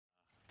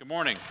Good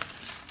morning.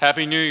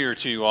 Happy New Year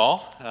to you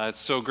all.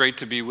 It's so great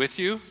to be with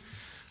you.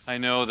 I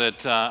know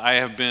that I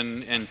have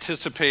been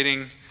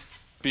anticipating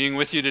being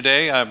with you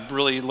today. I'm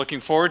really looking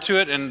forward to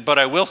it. But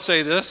I will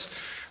say this,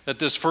 that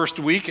this first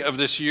week of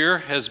this year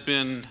has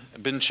been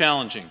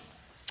challenging.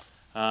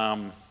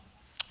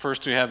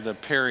 First, we have the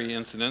Perry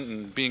incident,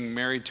 and being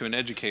married to an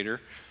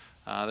educator,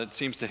 that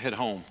seems to hit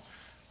home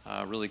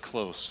really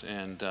close.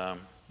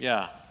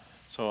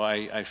 So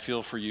I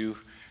feel for you,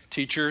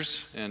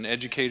 teachers and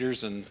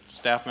educators and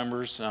staff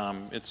members.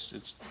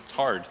 It's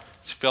hard.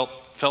 It's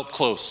felt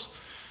close.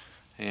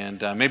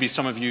 And maybe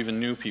some of you even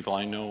knew people.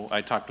 I know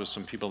I talked with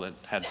some people that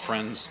had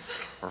friends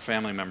or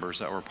family members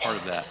that were part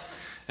of that.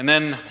 And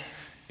then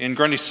in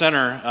Grundy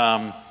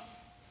Center,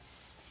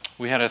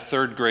 we had a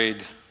third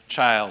grade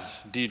child,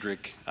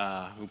 Diedrich,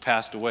 who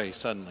passed away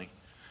suddenly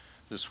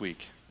this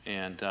week.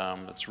 And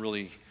it's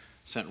really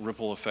sent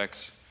ripple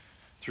effects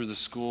through the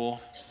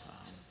school,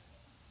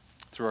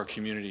 through our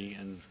community.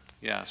 And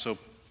so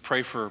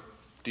pray for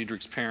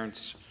Diedrich's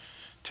parents,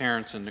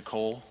 Terrence and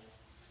Nicole,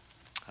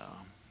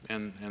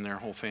 and their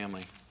whole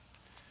family.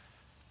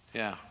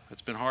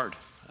 It's been hard.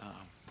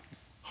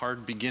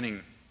 Hard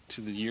beginning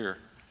to the year.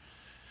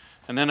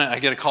 And then I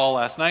get a call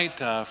last night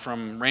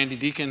from Randy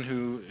Deacon,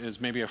 who is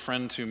maybe a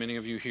friend to many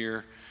of you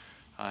here.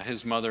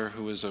 His mother,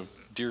 who is a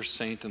dear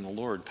saint in the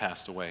Lord,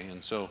 passed away.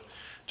 And so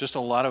just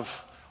a lot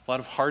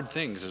of hard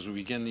things as we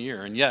begin the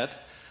year. And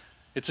yet,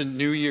 it's a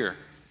new year.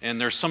 And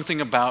there's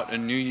something about a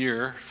new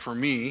year for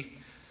me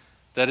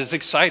that is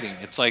exciting.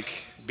 It's like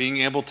being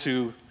able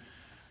to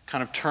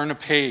kind of turn a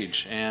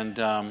page. And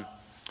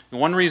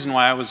one reason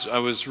why I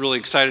was really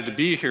excited to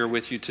be here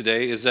with you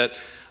today is that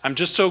I'm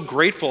just so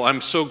grateful.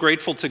 I'm so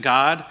grateful to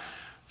God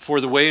for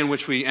the way in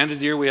which we ended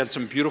the year. We had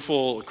some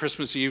beautiful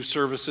Christmas Eve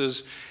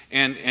services,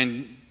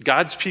 and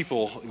God's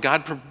people,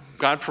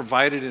 God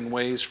provided in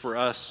ways for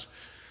us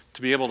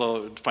to be able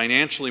to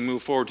financially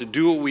move forward, to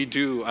do what we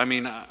do. I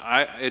mean,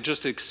 it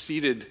just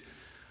exceeded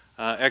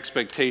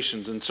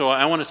expectations. And so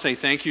I want to say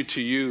thank you to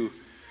you,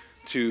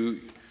 to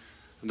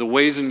the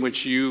ways in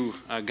which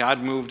God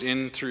moved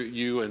in through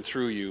you and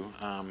through you.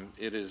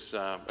 It is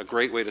a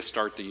great way to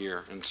start the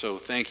year. And so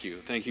thank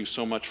you. Thank you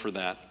so much for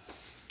that.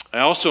 I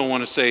also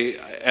want to say,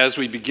 as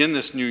we begin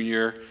this new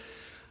year,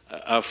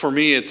 for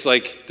me, it's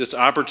like this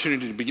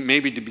opportunity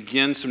to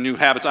begin some new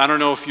habits. I don't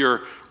know if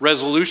you're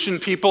resolution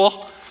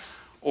people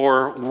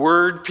or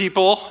word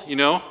people,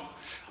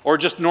 or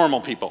just normal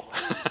people.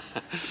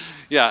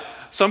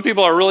 Some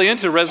people are really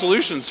into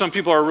resolutions. Some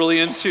people are really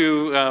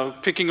into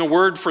picking a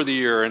word for the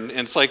year, and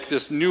it's like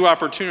this new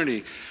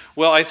opportunity.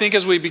 Well, I think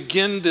as we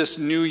begin this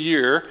new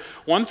year,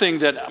 one thing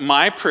that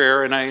my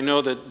prayer, and I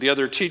know that the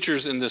other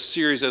teachers in this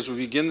series, as we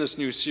begin this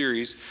new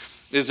series,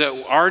 is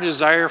that our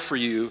desire for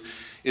you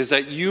is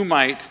that you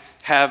might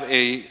have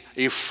a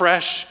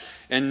fresh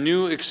and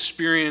new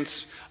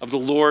experience of the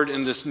Lord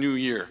in this new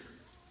year.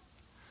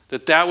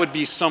 That would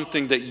be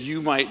something that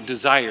you might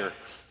desire,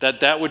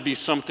 that would be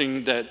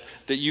something that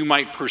you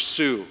might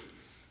pursue.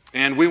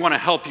 And we want to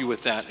help you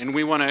with that, and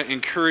we want to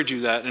encourage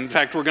you that. In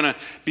fact, we're going to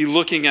be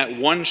looking at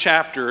one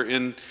chapter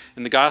in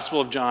the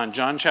Gospel of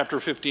John chapter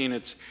 15.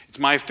 It's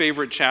my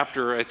favorite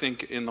chapter, I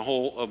think, in the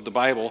whole of the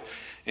Bible.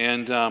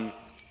 And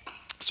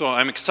so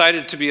I'm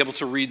excited to be able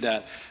to read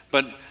that.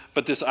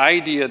 But this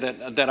idea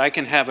that I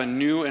can have a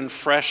new and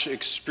fresh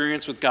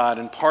experience with God,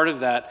 and part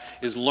of that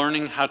is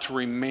learning how to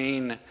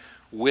remain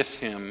with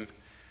Him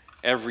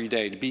every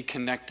day, to be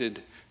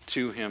connected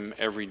to Him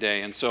every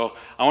day. And so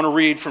I want to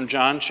read from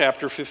John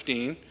chapter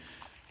 15.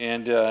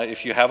 And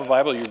if you have a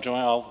Bible,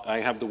 I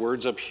have the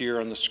words up here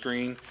on the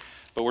screen.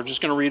 But we're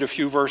just going to read a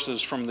few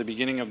verses from the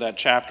beginning of that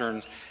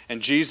chapter. And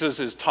Jesus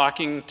is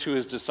talking to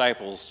His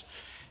disciples.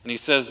 And He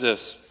says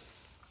this: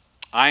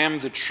 "I am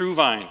the true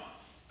vine,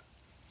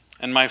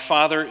 and my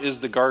Father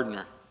is the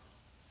gardener.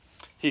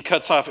 He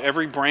cuts off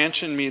every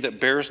branch in me that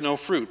bears no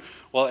fruit,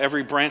 while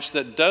every branch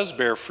that does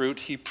bear fruit,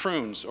 He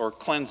prunes or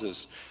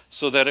cleanses,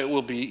 so that it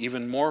will be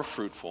even more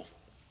fruitful.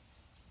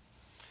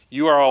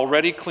 You are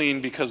already clean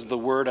because of the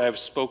word I have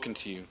spoken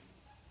to you.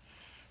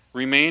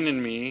 Remain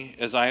in me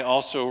as I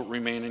also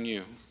remain in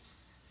you.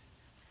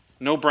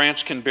 No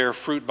branch can bear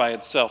fruit by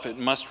itself. It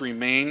must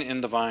remain in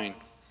the vine.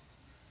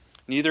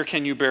 Neither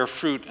can you bear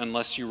fruit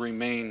unless you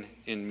remain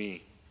in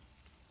me.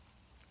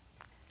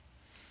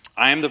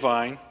 I am the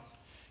vine,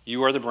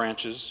 you are the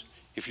branches.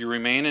 If you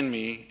remain in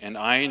me and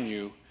I in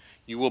you,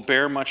 you will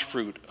bear much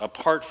fruit.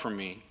 Apart from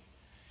me,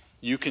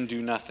 you can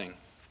do nothing."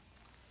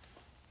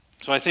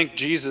 So I think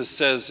Jesus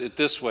says it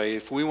this way: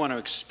 if we want to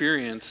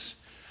experience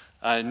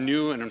a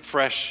new and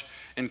fresh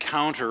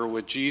encounter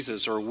with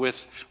Jesus or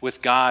with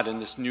God in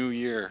this new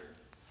year,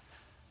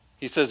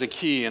 He says a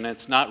key, and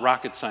it's not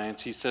rocket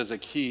science, He says a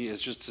key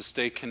is just to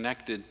stay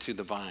connected to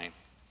the vine.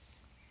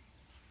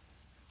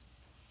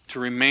 To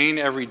remain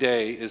every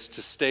day is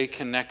to stay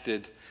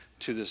connected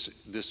to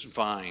this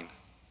vine.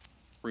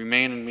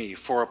 Remain in me,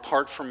 for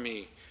apart from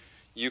me,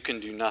 you can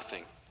do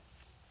nothing.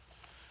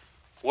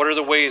 What are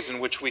the ways in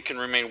which we can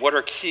remain? What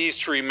are keys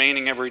to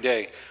remaining every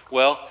day?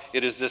 Well,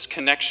 it is this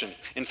connection.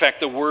 In fact,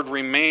 the word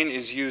remain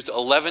is used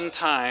 11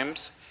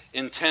 times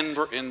in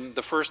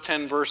the first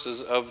 10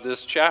 verses of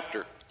this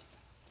chapter.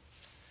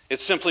 It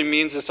simply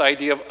means this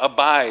idea of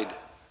abide,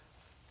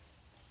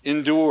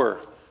 endure,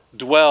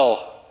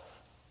 dwell,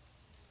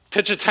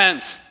 pitch a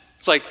tent.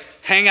 It's like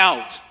hang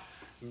out,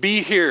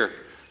 be here,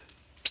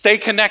 stay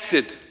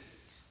connected,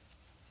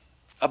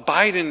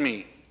 abide in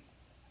me,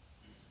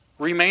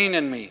 remain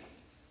in me.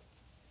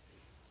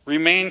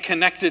 Remain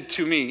connected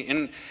to me.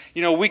 And,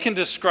 we can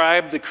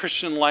describe the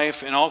Christian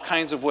life in all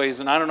kinds of ways.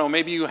 And I don't know,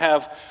 maybe you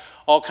have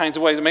all kinds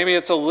of ways. Maybe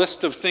it's a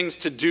list of things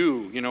to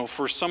do.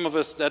 For some of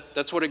us,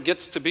 that's what it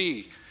gets to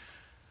be.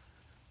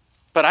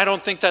 But I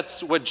don't think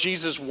that's what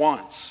Jesus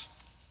wants.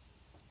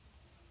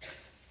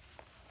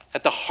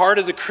 At the heart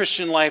of the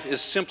Christian life is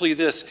simply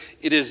this.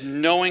 It is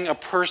knowing a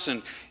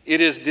person.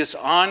 It is this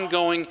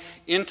ongoing,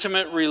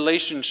 intimate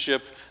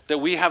relationship that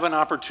we have an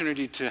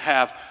opportunity to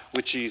have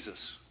with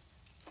Jesus.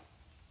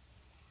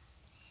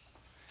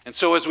 And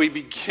so as we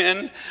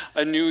begin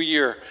a new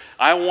year,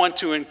 I want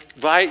to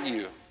invite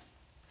you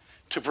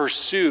to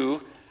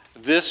pursue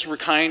this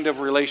kind of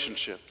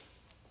relationship,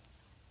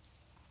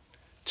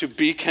 to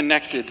be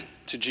connected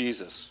to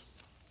Jesus.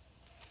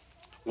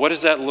 What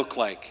does that look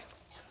like?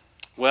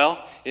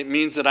 Well, it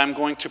means that I'm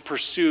going to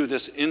pursue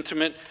this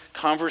intimate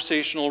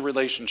conversational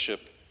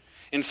relationship.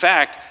 In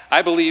fact,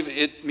 I believe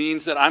it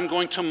means that I'm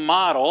going to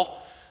model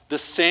the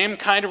same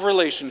kind of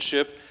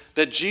relationship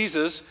that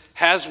Jesus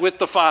has with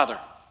the Father.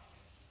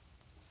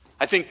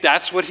 I think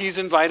that's what he's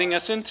inviting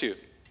us into.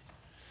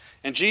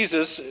 And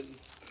Jesus,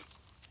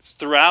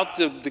 throughout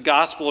the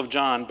Gospel of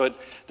John, but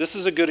this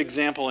is a good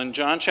example. In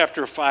John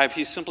chapter 5,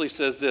 he simply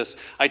says this,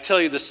 I tell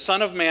you, the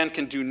Son of Man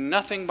can do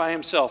nothing by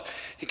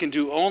himself. He can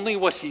do only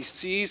what he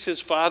sees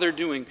his Father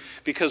doing,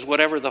 because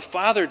whatever the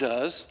Father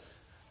does,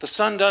 the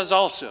Son does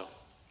also.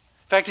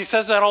 In fact, he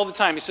says that all the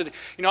time. He said,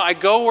 I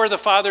go where the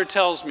Father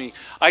tells me.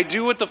 I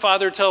do what the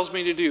Father tells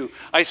me to do.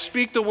 I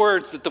speak the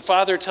words that the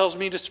Father tells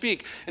me to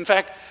speak. In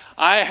fact,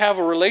 I have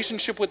a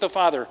relationship with the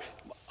Father.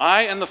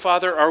 I and the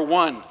Father are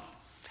one.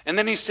 And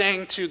then he's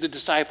saying to the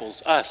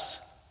disciples, us,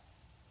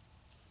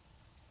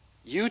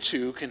 you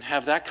too can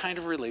have that kind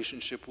of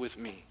relationship with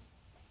me.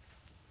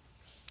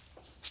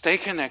 Stay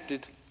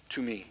connected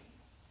to me.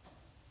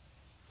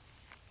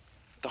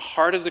 The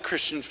heart of the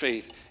Christian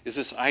faith is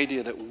this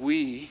idea that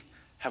we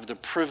have the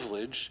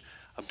privilege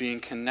of being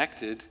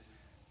connected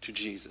to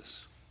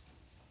Jesus.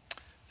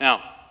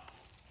 Now,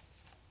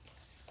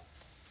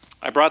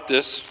 I brought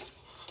this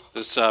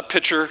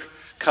pitcher,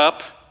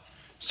 cup,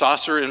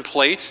 saucer, and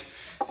plate,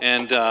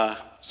 and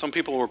some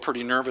people were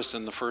pretty nervous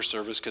in the first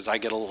service because I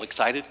get a little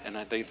excited, and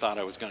they thought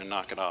I was going to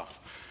knock it off.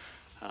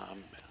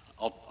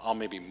 I'll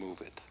maybe move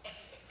it,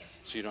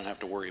 so you don't have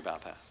to worry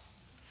about that.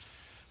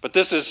 But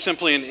this is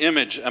simply an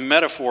image, a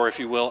metaphor, if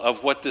you will,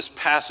 of what this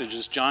passage,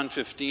 this John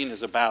 15,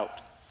 is about.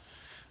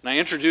 And I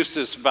introduced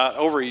this about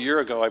over a year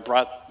ago. I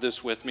brought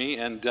this with me,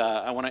 and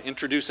I want to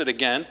introduce it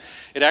again.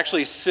 It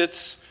actually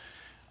sits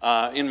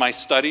in my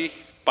study,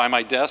 by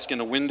my desk, in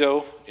a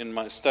window in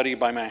my study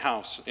by my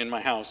house,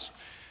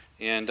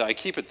 and I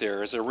keep it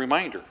there as a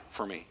reminder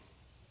for me.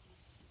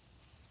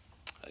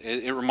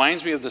 It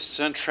reminds me of the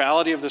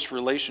centrality of this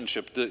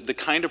relationship, the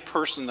kind of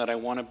person that I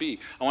want to be.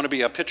 I want to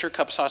be a pitcher,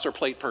 cup, saucer,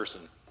 plate person.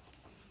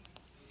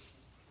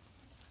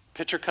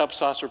 Pitcher, cup,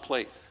 saucer,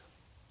 plate.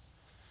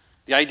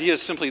 The idea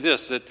is simply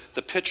this, that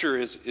the pitcher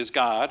is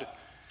God,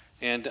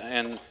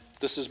 and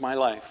this is my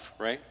life,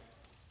 right?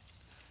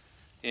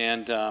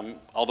 And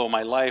although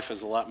my life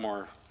is a lot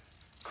more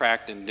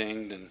cracked and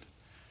dinged and,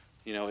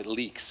 it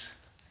leaks,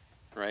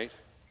 right?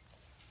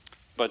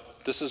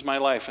 But this is my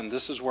life, and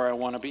this is where I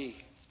want to be.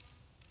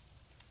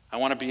 I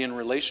want to be in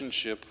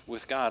relationship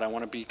with God. I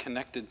want to be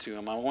connected to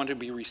him. I want to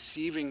be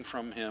receiving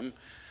from him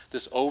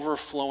this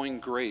overflowing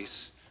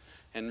grace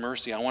and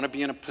mercy. I want to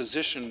be in a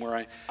position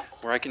where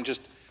I can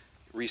just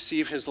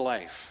receive his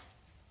life,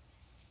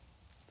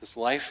 this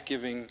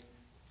life-giving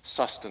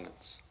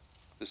sustenance,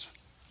 this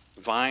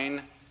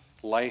vine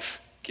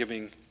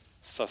life-giving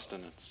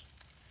sustenance.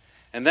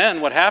 And then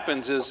what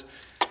happens is,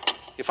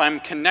 if I'm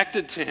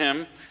connected to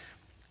him,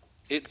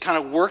 it kind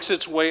of works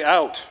its way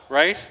out,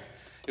 right?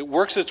 It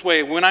works its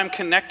way. When I'm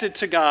connected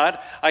to God,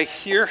 I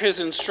hear his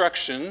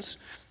instructions,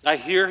 I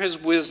hear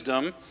his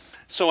wisdom,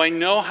 so I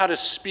know how to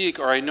speak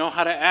or I know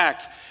how to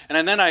act.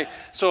 And then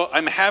so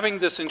I'm having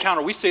this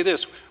encounter. We say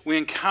this, we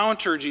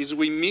encounter Jesus,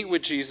 we meet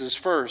with Jesus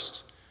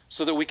first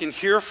so that we can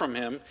hear from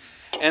him,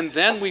 and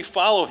then we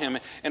follow him.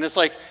 And it's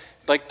like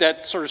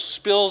that sort of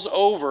spills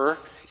over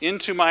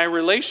into my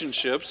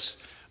relationships,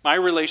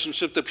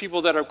 the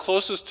people that are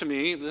closest to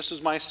me. This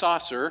is my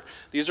saucer.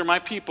 These are my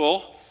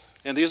people,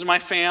 and these are my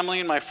family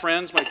and my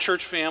friends, my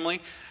church family.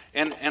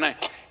 And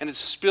it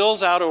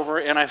spills out over,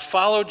 and I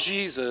follow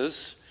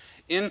Jesus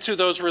into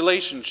those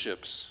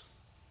relationships.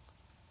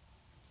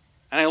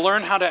 And I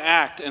learn how to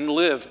act and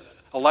live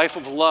a life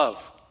of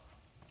love.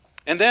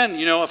 And then,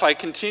 if I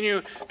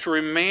continue to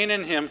remain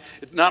in him,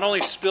 it not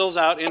only spills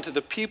out into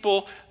the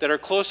people that are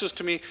closest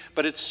to me,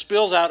 but it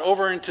spills out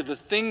over into the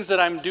things that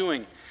I'm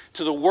doing,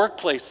 to the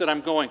workplace that I'm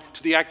going,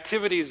 to the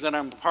activities that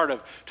I'm a part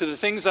of, to the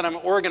things that I'm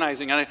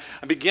organizing. And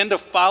I begin to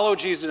follow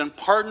Jesus and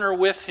partner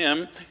with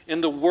him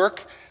in the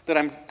work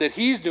that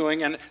he's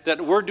doing and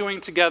that we're doing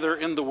together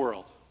in the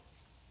world.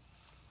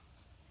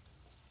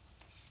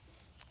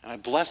 And I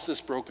bless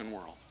this broken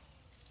world.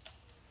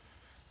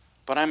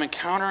 But I'm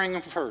encountering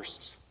him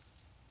first.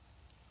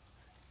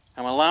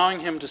 I'm allowing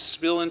him to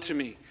spill into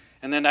me.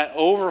 And then that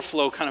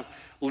overflow kind of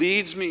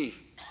leads me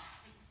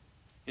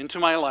into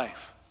my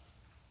life.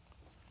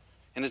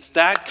 And it's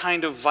that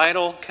kind of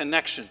vital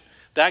connection,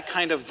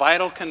 that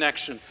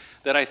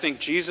I think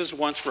Jesus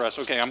wants for us.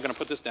 Okay, I'm going to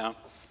put this down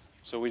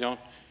so we don't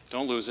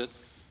lose it.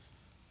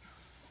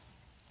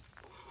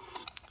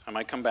 I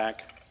might come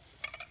back.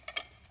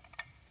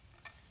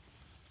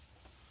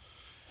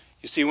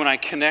 You see, when I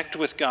connect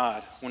with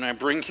God, when I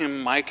bring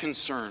him my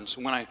concerns,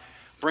 when I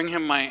bring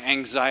him my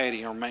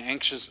anxiety or my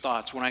anxious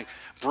thoughts, when I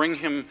bring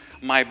him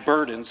my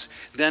burdens,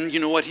 then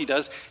you know what he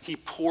does? He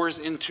pours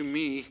into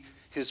me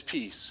his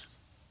peace.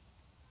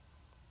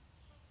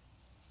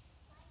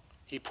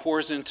 He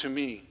pours into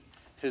me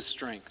his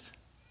strength.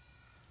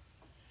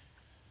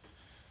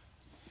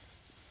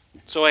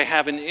 So I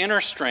have an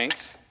inner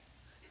strength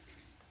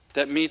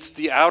that meets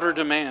the outer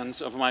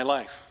demands of my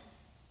life.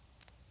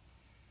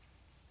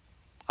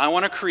 I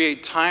want to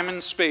create time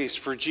and space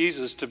for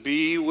Jesus to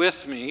be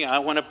with me. I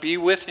want to be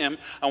with him.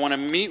 I want to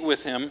meet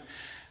with him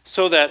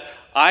so that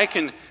I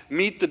can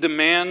meet the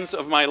demands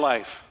of my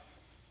life.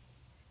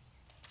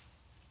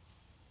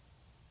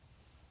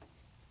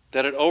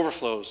 That it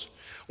overflows.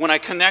 When I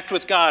connect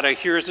with God, I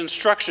hear his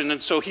instruction,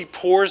 and so he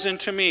pours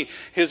into me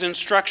his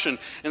instruction.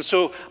 And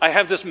so I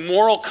have this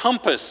moral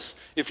compass,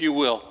 if you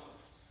will.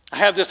 I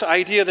have this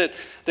idea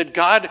that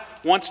God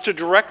wants to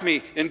direct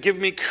me and give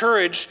me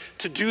courage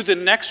to do the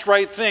next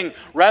right thing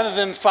rather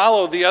than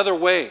follow the other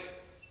way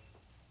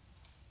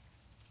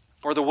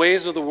or the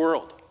ways of the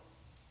world.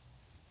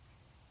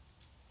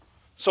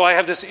 So I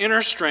have this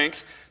inner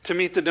strength to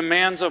meet the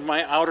demands of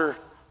my outer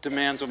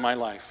demands of my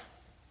life.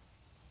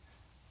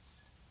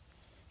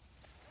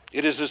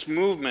 It is this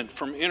movement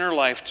from inner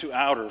life to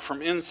outer,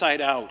 from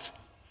inside out.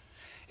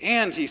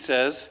 And he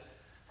says,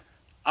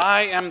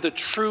 I am the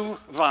true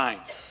vine.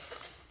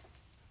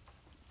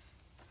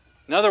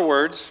 In other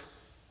words,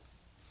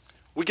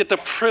 we get the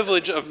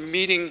privilege of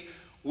meeting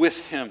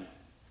with him,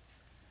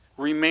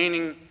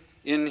 remaining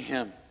in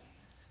him.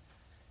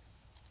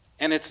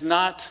 And it's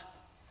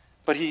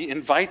but he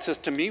invites us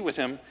to meet with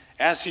him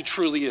as he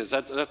truly is.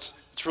 That's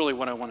really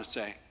what I want to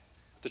say.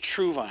 The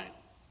true vine.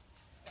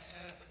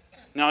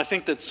 Now, I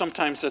think that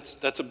sometimes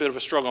that's a bit of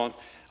a struggle.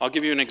 I'll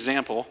give you an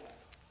example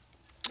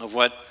of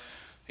what,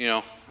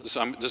 this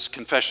is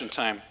confession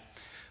time.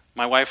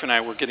 My wife and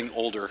I were getting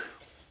older.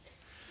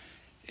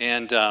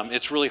 And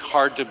it's really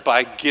hard to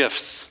buy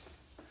gifts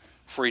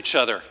for each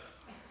other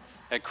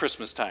at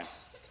Christmas time.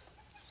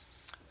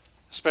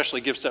 Especially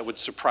gifts that would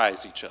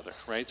surprise each other,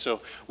 right? So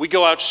we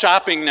go out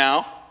shopping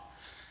now,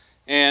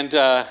 and,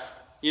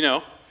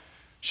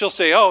 she'll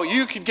say, oh,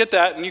 you could get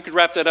that, and you could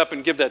wrap that up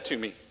and give that to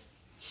me.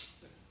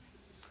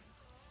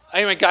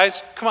 Anyway,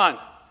 guys, come on.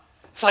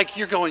 It's like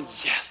you're going,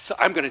 yes,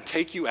 I'm going to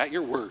take you at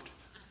your word,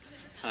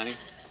 honey.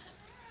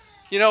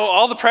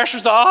 All the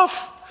pressure's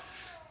off.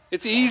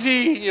 It's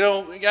easy,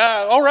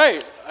 yeah, all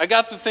right. I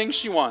got the things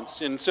she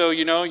wants. And so,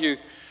 I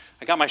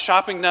got my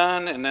shopping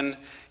done. And then,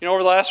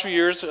 over the last few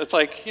years, it's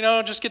like,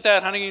 just get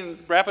that, honey, and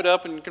wrap it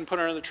up and you can put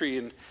it under the tree.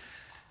 And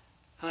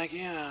I'm like,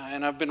 yeah.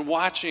 And I've been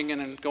watching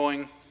and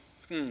going,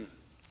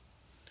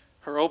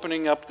 her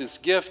opening up this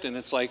gift. And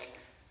it's like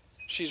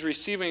she's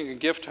receiving a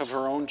gift of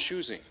her own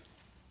choosing.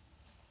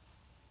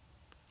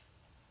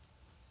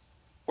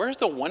 Where's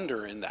the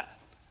wonder in that?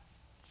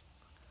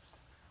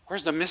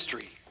 Where's the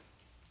mystery?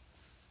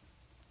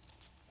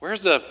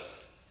 Where's the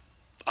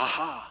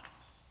aha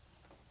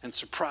and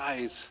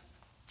surprise?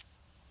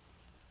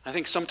 I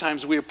think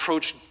sometimes we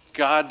approach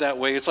God that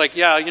way. It's like,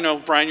 yeah,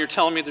 Brian, you're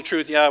telling me the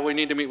truth. Yeah, we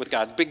need to meet with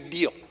God. Big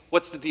deal.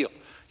 What's the deal?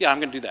 Yeah, I'm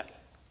going to do that.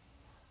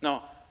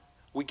 No,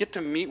 we get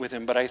to meet with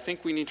him, but I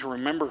think we need to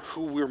remember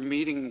who we're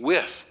meeting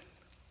with.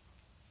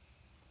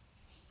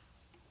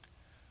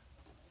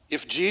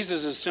 If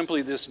Jesus is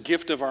simply this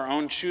gift of our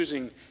own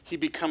choosing, he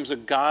becomes a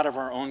God of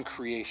our own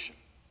creation.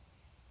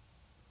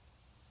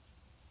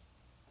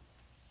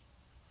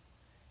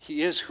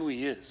 He is who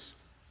he is.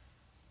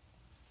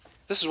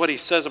 This is what he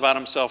says about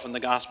himself in the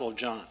Gospel of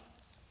John.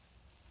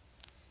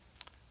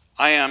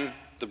 I am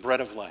the bread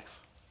of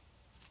life.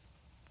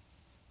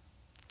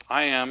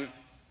 I am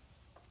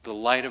the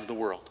light of the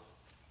world.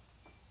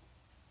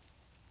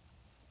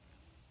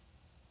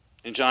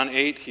 In John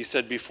 8, he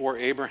said, before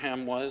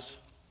Abraham was,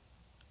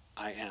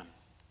 I am.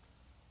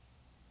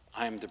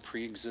 I am the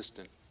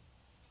pre-existent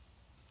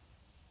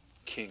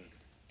king.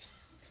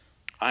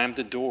 I am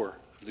the door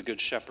of the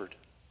good shepherd.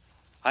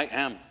 I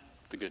am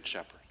the good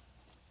shepherd.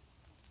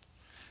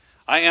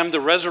 I am the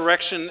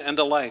resurrection and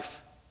the life.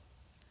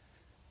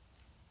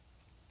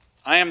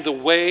 I am the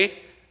way,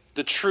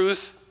 the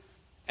truth,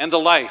 and the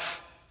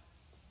life.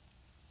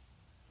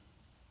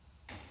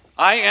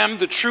 I am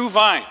the true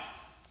vine.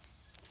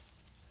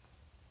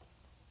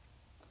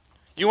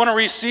 You want to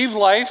receive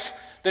life?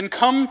 Then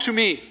come to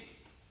me.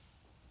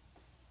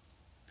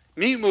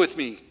 Meet with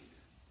me,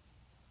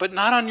 but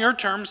not on your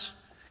terms.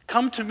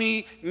 Come to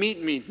me,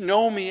 meet me,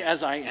 know me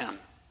as I am.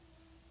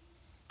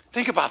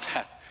 Think about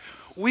that.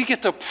 We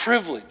get the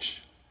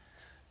privilege.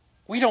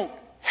 We don't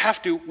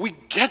have to, we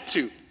get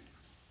to.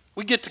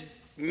 We get to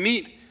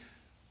meet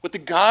with the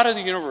God of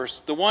the universe,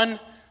 the one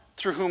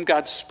through whom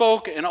God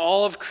spoke and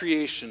all of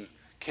creation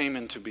came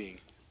into being.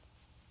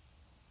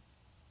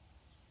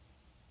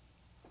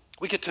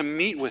 We get to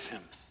meet with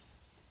him.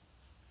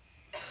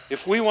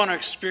 If we want to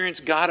experience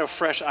God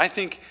afresh, I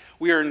think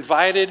we are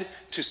invited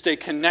to stay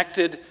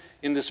connected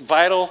in this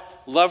vital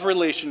love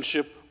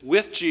relationship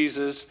with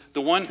Jesus,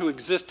 the one who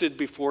existed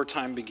before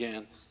time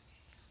began.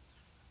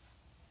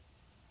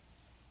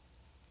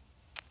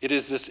 It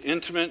is this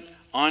intimate,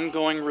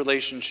 ongoing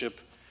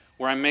relationship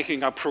where I'm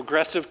making a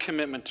progressive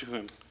commitment to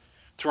him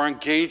through our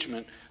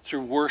engagement,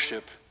 through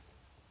worship,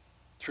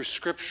 through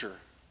Scripture,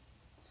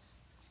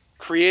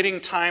 creating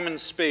time and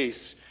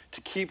space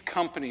to keep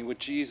company with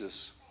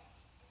Jesus.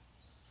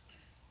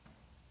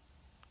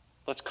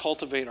 Let's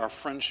cultivate our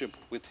friendship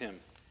with him.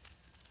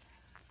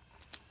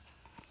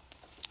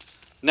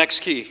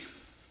 Next key.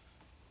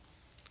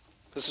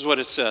 This is what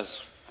it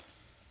says.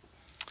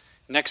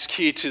 Next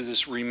key to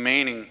this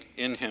remaining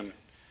in him.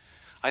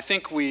 I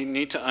think we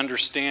need to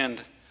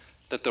understand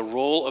that the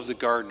role of the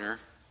gardener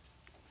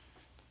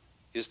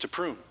is to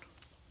prune.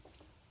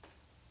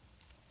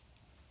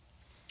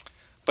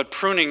 But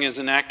pruning is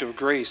an act of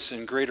grace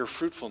and greater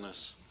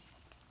fruitfulness.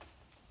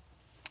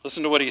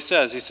 Listen to what he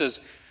says. He says,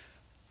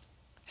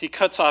 he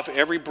cuts off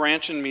every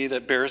branch in me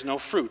that bears no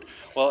fruit,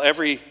 while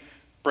every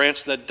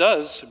branch that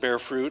does bear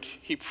fruit,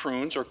 he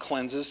prunes or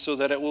cleanses so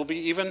that it will be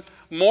even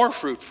more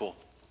fruitful.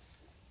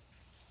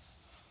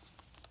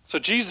 So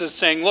Jesus is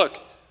saying, look,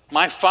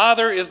 my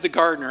Father is the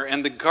gardener,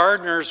 and the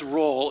gardener's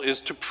role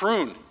is to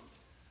prune.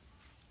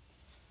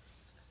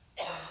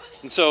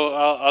 And so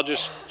I'll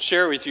just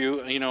share with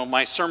you,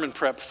 my sermon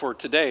prep for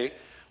today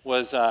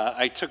was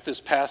I took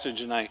this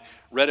passage and I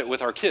read it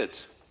with our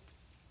kids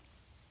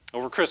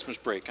over Christmas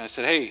break. And I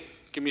said, hey,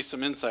 give me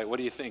some insight. What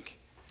do you think?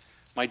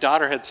 My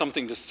daughter had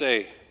something to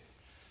say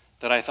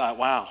that I thought,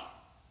 wow.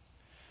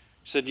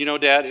 She said,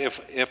 Dad,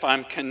 if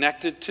I'm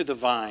connected to the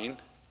vine,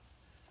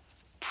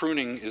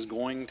 pruning is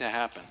going to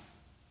happen.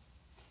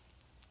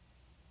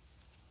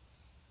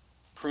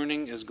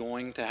 Pruning is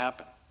going to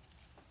happen.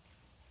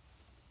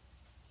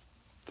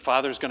 The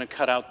Father's going to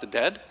cut out the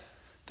dead,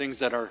 things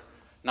that are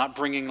not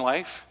bringing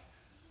life,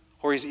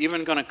 or he's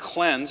even going to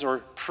cleanse or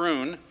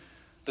prune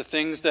the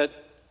things that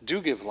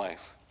do give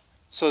life,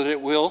 so that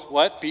it will,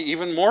 what? Be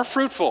even more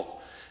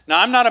fruitful. Now,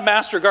 I'm not a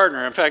master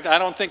gardener. In fact, I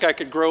don't think I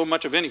could grow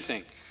much of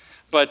anything.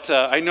 But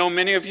I know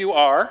many of you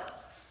are.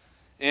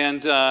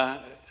 And,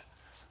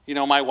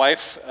 my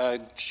wife,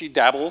 she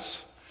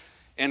dabbles.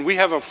 And we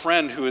have a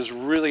friend who is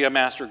really a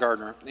master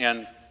gardener.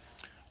 And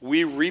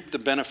we reap the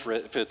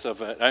benefits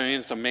of it. I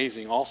mean, it's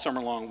amazing. All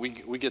summer long,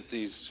 we get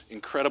these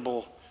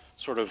incredible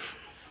sort of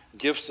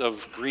gifts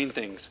of green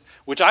things,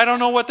 which I don't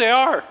know what they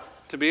are,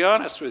 to be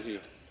honest with you.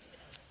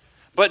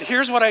 But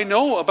here's what I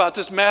know about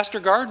this master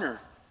gardener.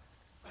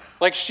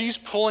 Like, she's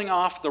pulling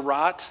off the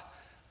rot.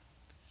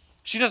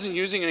 She doesn't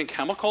use any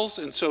chemicals,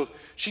 and so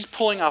she's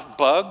pulling off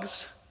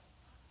bugs.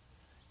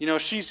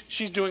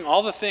 She's doing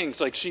all the things.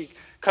 Like, she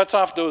cuts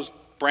off those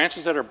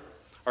branches that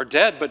are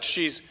dead, but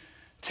she's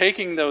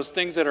taking those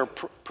things that are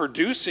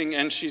producing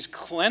and she's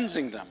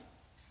cleansing them.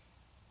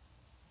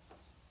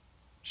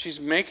 She's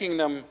making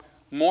them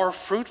more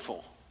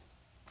fruitful.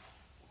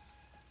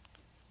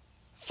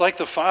 It's like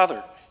the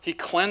Father. He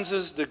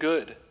cleanses the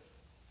good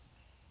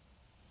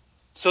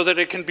so that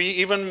it can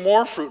be even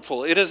more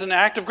fruitful. It is an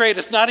act of grace.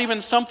 It's not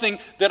even something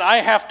that I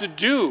have to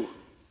do.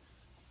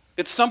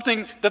 It's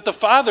something that the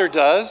Father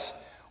does.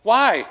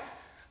 Why?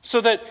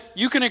 So that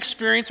you can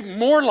experience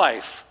more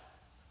life.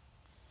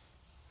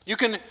 You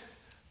can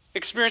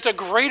experience a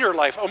greater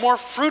life, a more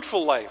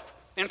fruitful life.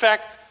 In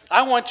fact,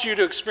 I want you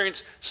to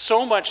experience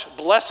so much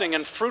blessing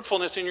and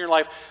fruitfulness in your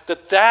life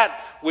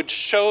that would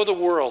show the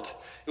world.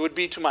 It would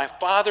be to my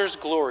Father's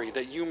glory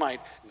that you might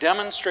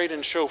demonstrate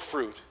and show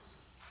fruit.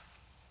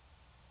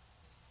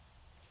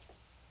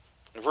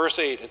 In verse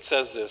 8, it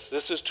says this: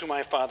 "This is to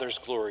my Father's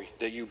glory,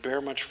 that you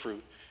bear much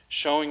fruit,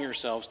 showing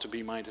yourselves to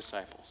be my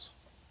disciples."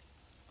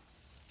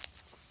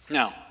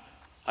 Now,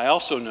 I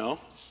also know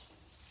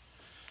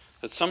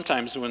that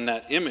sometimes when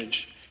that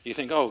image, you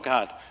think, oh,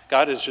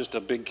 God is just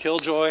a big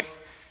killjoy.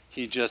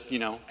 He just,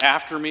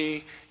 after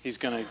me, he's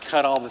going to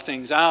cut all the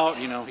things out.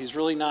 He's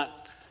really not.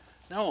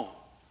 No.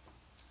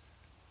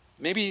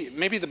 Maybe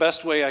the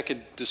best way I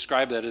could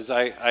describe that is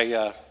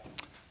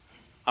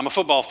I'm a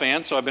football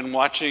fan, so I've been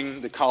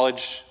watching the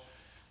college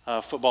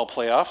football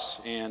playoffs,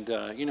 and,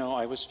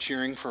 I was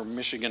cheering for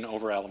Michigan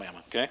over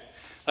Alabama, okay?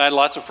 I had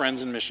lots of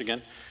friends in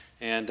Michigan,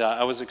 and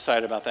I was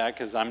excited about that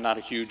because I'm not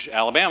a huge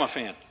Alabama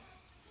fan.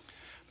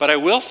 But I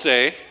will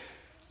say,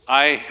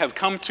 I have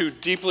come to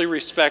deeply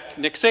respect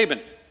Nick Saban.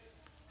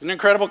 He's an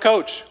incredible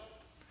coach.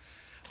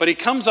 But he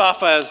comes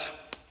off as,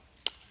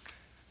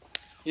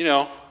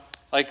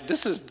 like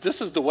this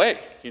is the way,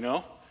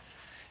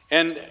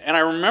 And I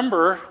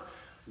remember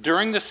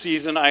during the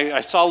season,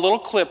 I saw a little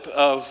clip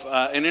of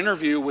an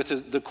interview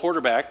with the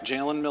quarterback,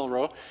 Jalen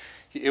Milroe.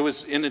 It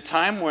was in a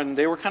time when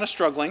they were kind of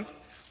struggling,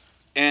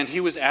 and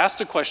he was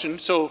asked a question,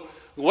 so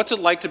what's it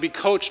like to be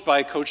coached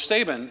by Coach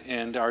Saban?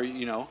 And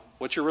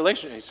what's your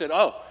relationship? He said,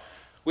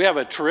 we have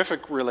a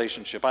terrific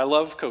relationship. I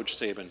love Coach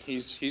Saban.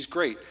 He's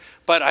great.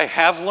 But I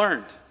have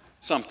learned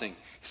something.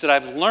 He said,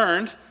 I've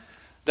learned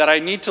that I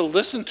need to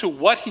listen to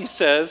what he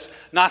says,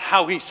 not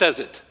how he says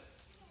it.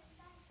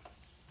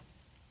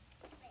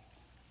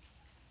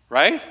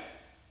 Right?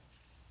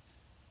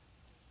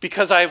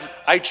 Because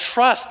I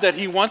trust that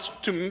he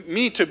wants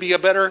me to be a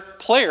better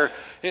player,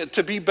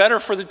 to be better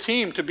for the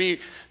team,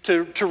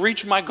 to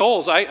reach my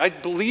goals. I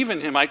believe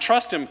in him. I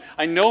trust him.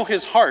 I know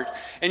his heart.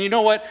 And you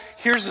know what?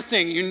 Here's the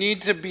thing. You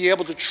need to be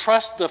able to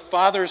trust the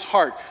Father's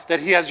heart, that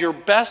he has your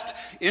best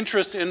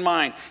interest in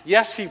mind.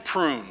 Yes, he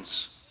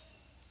prunes.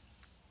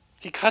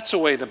 He cuts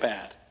away the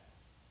bad.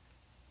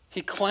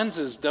 He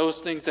cleanses those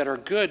things that are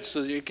good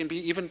so that it can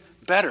be even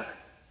better.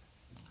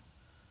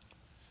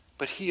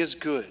 But he is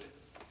good.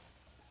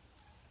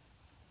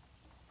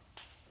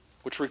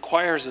 Which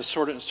requires a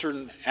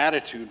certain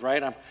attitude,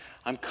 right?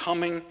 I'm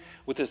coming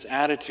with this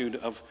attitude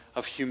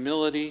of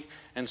humility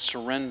and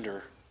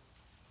surrender.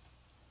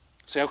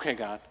 Say, okay,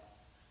 God,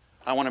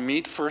 I want to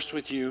meet first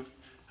with you.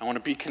 I want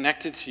to be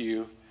connected to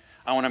you.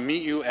 I want to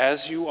meet you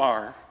as you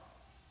are,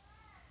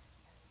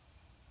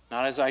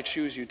 not as I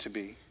choose you to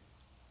be.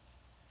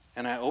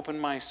 And I open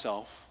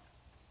myself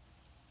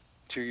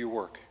to your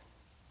work.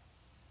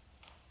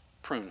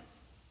 Prune.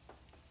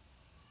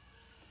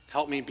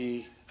 Help me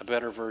be a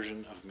better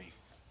version of me.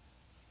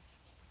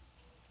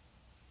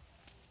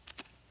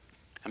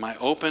 Am I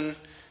open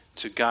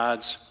to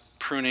God's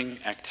pruning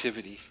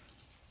activity?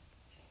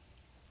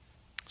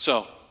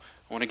 So,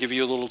 I want to give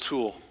you a little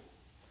tool.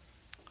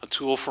 A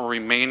tool for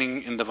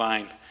remaining in the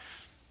vine.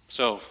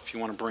 So, if you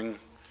want to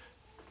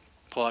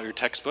pull out your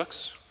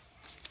textbooks,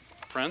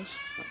 friends,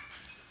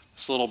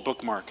 this little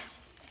bookmark,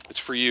 it's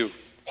for you.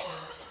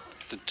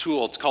 It's a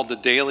tool. It's called the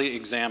Daily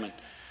Examine.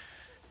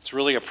 It's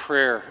really a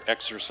prayer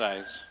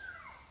exercise.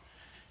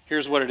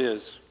 Here's what it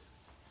is.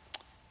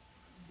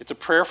 It's a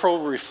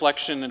prayerful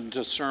reflection and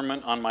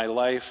discernment on my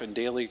life and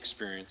daily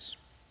experience.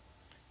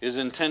 It is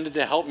intended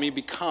to help me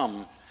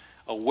become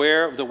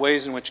aware of the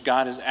ways in which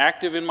God is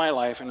active in my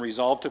life and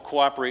resolved to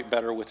cooperate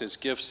better with his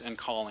gifts and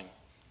calling.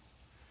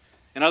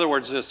 In other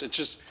words, it's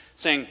just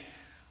saying,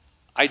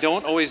 I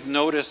don't always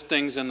notice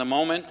things in the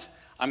moment.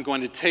 I'm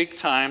going to take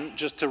time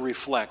just to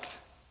reflect.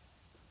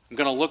 I'm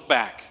going to look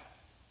back.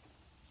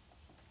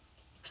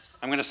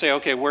 I'm going to say,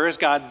 okay, where has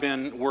God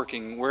been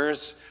working? Where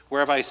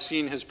have I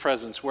seen his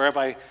presence? Where have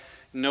I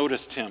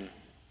noticed him?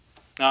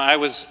 Now,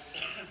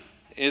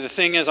 the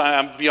thing is,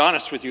 I'll be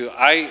honest with you,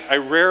 I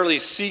rarely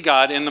see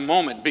God in the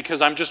moment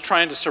because I'm just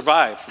trying to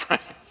survive,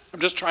 right? I'm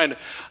just trying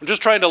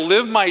to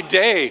live my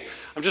day.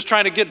 I'm just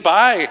trying to get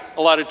by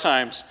a lot of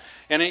times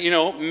and,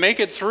 make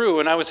it through.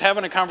 And I was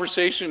having a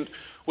conversation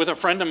with a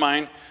friend of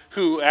mine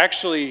who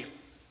actually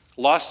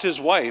lost his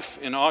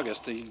wife in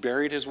August. He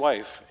buried his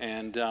wife,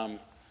 and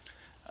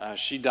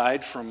she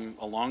died from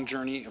a long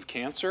journey of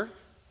cancer.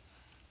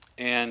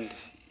 And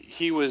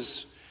he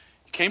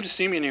came to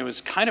see me, and he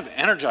was kind of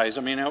energized.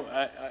 I mean,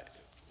 I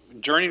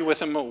journeyed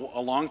with him a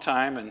long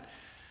time,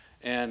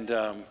 and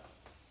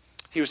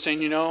he was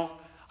saying,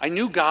 I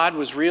knew God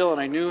was real, and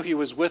I knew he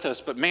was with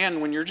us, but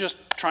man, when you're just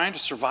trying to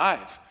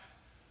survive.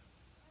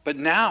 But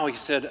now, he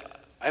said,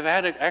 I've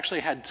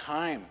actually had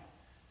time,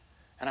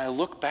 and I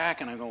look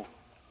back and I go,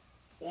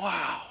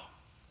 wow,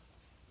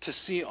 to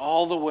see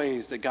all the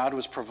ways that God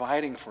was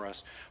providing for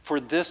us, for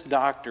this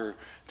doctor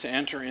to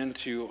enter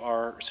into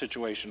our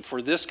situation,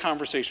 for this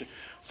conversation,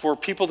 for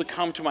people to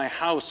come to my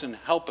house and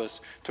help us,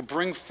 to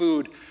bring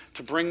food,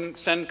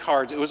 send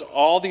cards. It was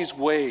all these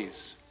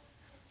ways.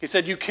 He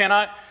said, you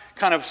cannot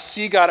kind of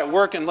see God at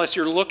work unless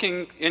you're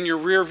looking in your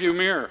rearview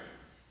mirror.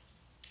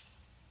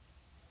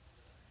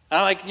 And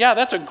I'm like, yeah,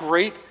 that's a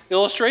great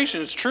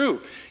illustration. It's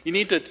true. You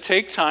need to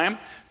take time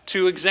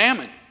to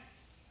examine.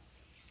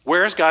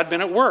 Where has God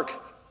been at work?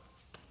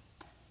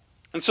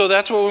 And so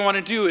that's what we want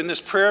to do in this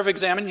prayer of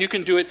examine. You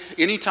can do it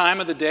any time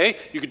of the day.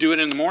 You could do it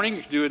in the morning.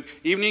 You can do it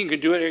evening. You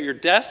can do it at your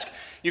desk.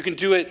 You can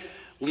do it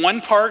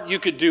one part. You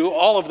could do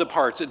all of the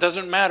parts. It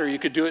doesn't matter. You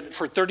could do it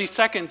for 30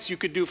 seconds. You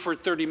could do for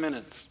 30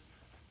 minutes.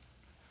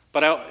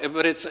 But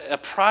it's a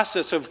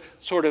process of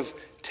sort of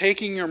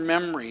taking your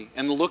memory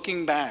and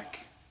looking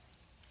back.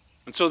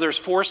 And so there's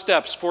 4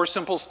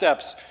 simple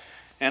steps.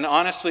 And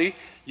honestly,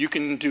 you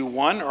can do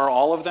one or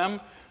all of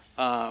them.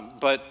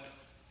 But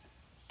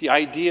the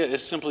idea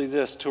is simply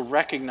this, to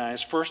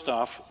recognize, first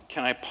off,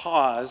 can I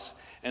pause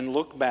and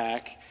look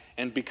back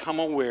and become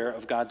aware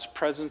of God's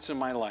presence in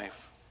my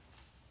life?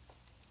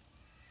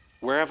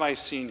 Where have I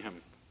seen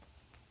him?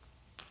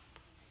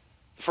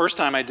 First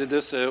time I did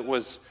this, it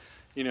was,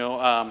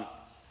 well,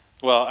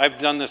 I've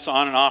done this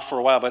on and off for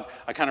a while, but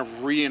I kind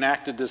of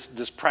reenacted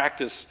this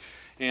practice,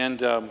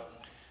 and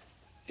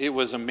it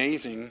was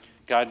amazing.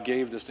 God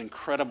gave this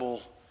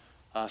incredible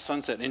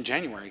sunset in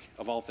January,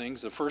 of all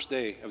things, the first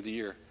day of the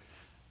year.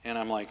 And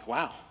I'm like,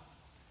 wow,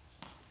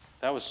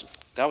 that was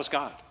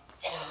God.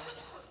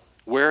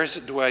 Where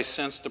do I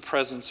sense the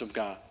presence of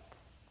God?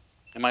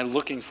 Am I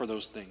looking for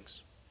those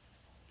things?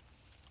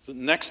 The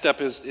next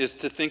step is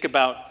to think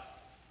about,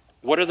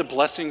 what are the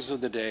blessings of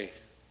the day?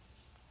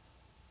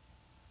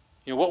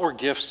 What were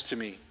gifts to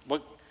me?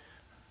 What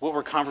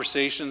were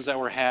conversations that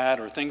were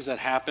had or things that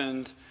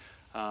happened?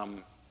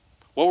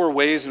 What were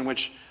ways in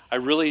which I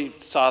really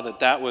saw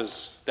that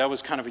was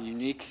kind of a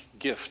unique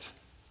gift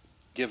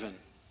given?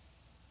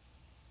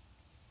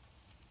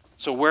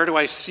 So where do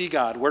I see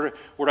God? Where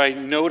do I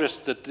notice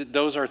that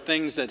those are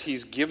things that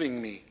he's giving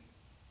me?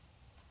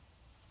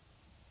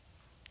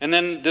 And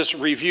then this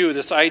review,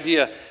 this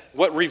idea,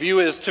 what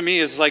review is to me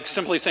is like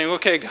simply saying,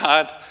 okay,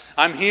 God,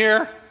 I'm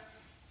here.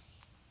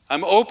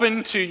 I'm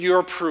open to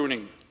your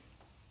pruning.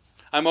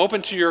 I'm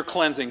open to your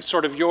cleansing,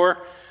 sort of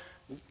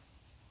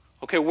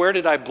okay, where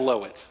did I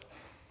blow it?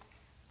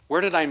 Where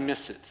did I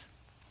miss it?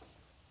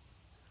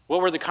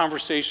 What were the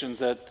conversations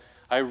that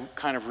I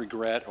kind of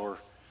regret, or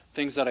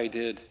things that I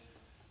did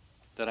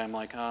that I'm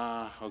like,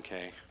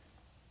 okay.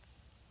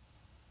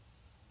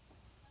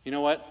 You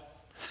know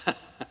what?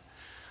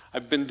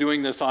 I've been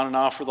doing this on and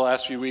off for the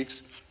last few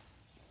weeks,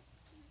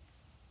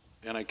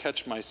 and I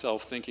catch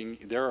myself thinking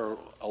there are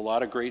a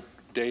lot of great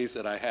days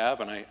that I have,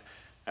 and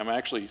I'm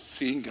actually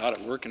seeing God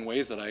at work in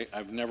ways that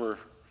I've never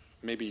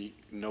maybe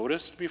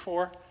noticed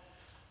before.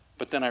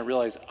 But then I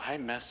realize I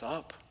mess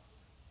up.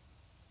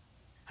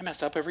 I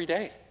mess up every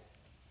day.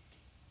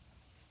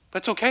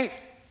 That's okay.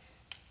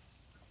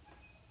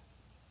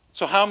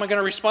 So how am I going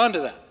to respond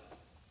to that?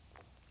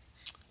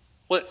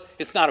 Well,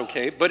 it's not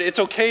okay, but it's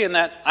okay in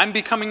that I'm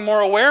becoming more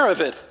aware of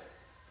it.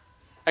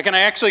 I can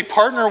actually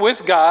partner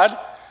with God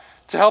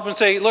to help him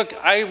say, look,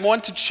 I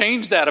want to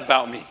change that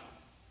about me.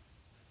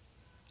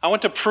 I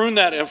want to prune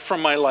that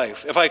from my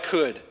life, if I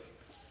could.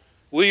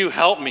 Will you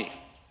help me?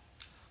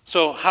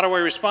 So how do I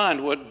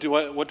respond? What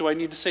do I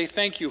need to say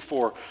thank you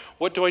for?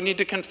 What do I need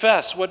to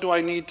confess? What do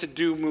I need to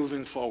do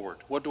moving forward?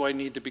 What do I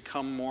need to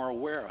become more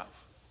aware of?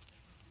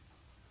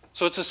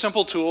 So it's a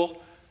simple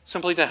tool,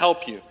 simply to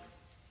help you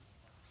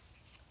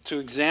to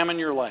examine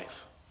your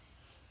life.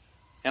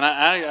 And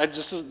I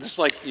just, this is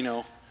like,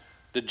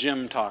 the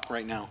gym talk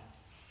right now.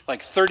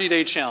 Like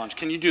 30-day challenge.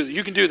 Can you do this?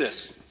 You can do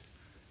this.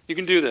 You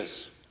can do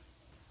this.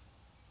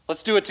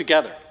 Let's do it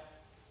together.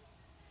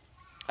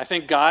 I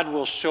think God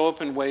will show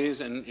up in ways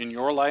in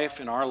your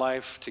life, in our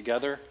life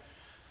together,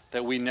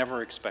 that we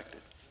never expected.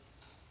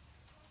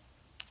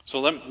 So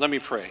let me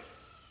pray.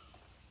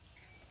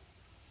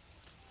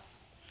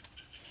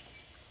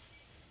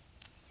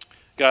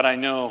 God, I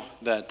know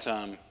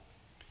that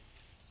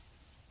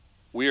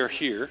we are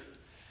here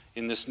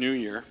in this new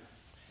year,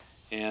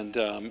 and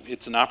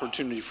it's an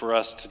opportunity for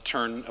us to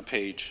turn a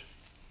page,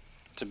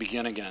 to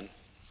begin again.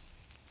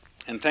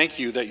 And thank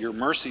you that your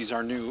mercies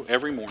are new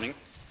every morning,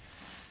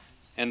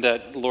 and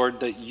that, Lord,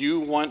 that you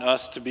want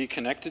us to be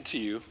connected to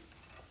you,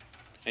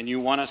 and you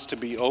want us to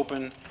be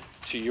open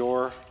to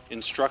your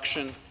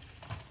instruction,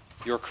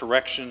 your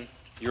correction,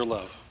 your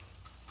love.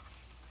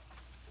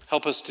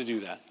 Help us to do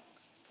that.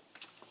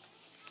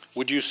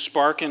 Would you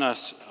spark in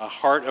us a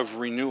heart of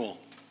renewal,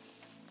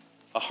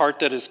 a heart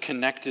that is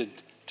connected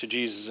to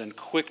Jesus and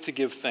quick to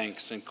give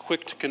thanks and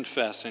quick to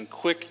confess and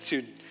quick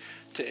to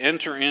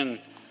enter in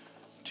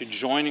to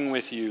joining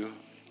with you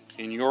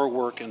in your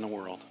work in the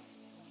world.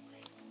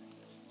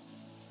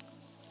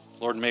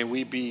 Lord, may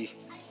we be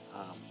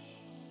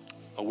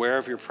aware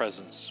of your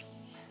presence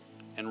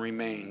and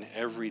remain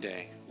every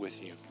day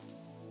with you.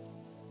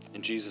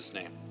 In Jesus'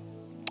 name,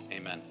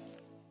 amen.